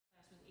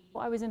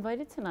Well, I was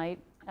invited tonight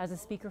as a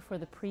speaker for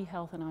the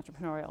Pre-Health and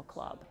Entrepreneurial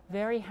Club.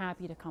 Very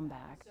happy to come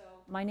back.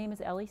 My name is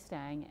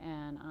Stang,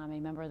 and I'm a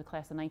member of the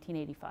class of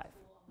 1985.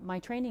 My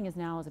training is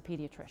now as a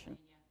pediatrician.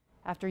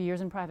 After years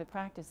in private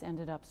practice,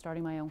 ended up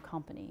starting my own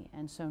company,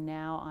 and so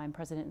now I'm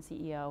president and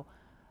CEO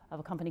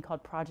of a company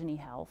called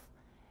ProgenyHealth,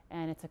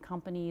 and it's a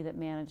company that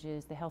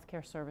manages the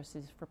healthcare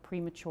services for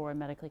premature and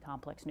medically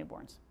complex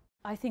newborns.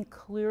 I think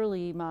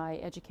clearly my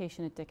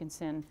education at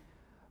Dickinson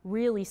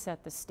really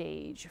set the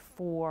stage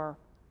for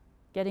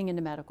getting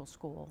into medical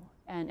school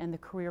and the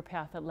career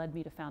path that led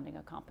me to founding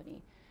a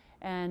company.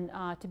 And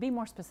to be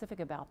more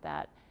specific about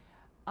that,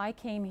 I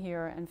came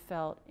here and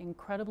felt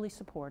incredibly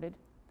supported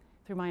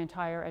through my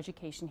entire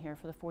education here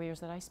for the 4 years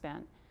that I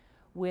spent,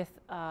 with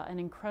an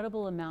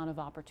incredible amount of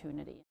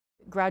opportunity.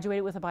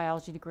 Graduated with a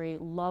biology degree,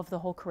 loved the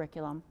whole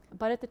curriculum.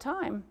 But at the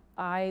time,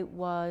 I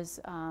was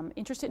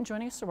interested in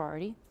joining a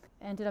sorority,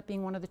 ended up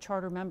being one of the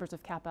charter members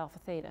of Kappa Alpha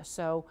Theta.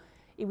 So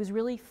it was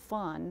really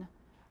fun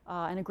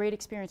and a great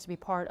experience to be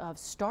part of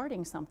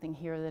starting something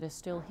here that is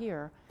still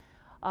here,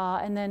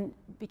 and then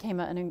became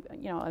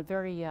a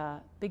very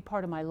big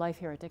part of my life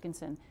here at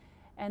Dickinson.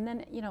 And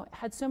then,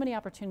 had so many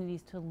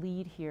opportunities to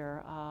lead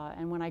here.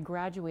 And when I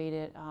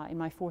graduated in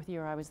my 4th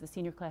year, I was the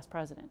senior class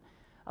president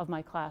of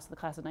my class, the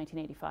class of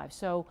 1985.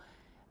 So,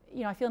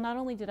 I feel not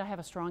only did I have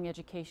a strong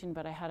education,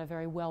 but I had a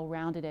very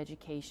well-rounded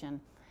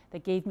education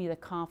that gave me the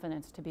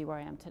confidence to be where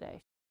I am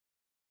today.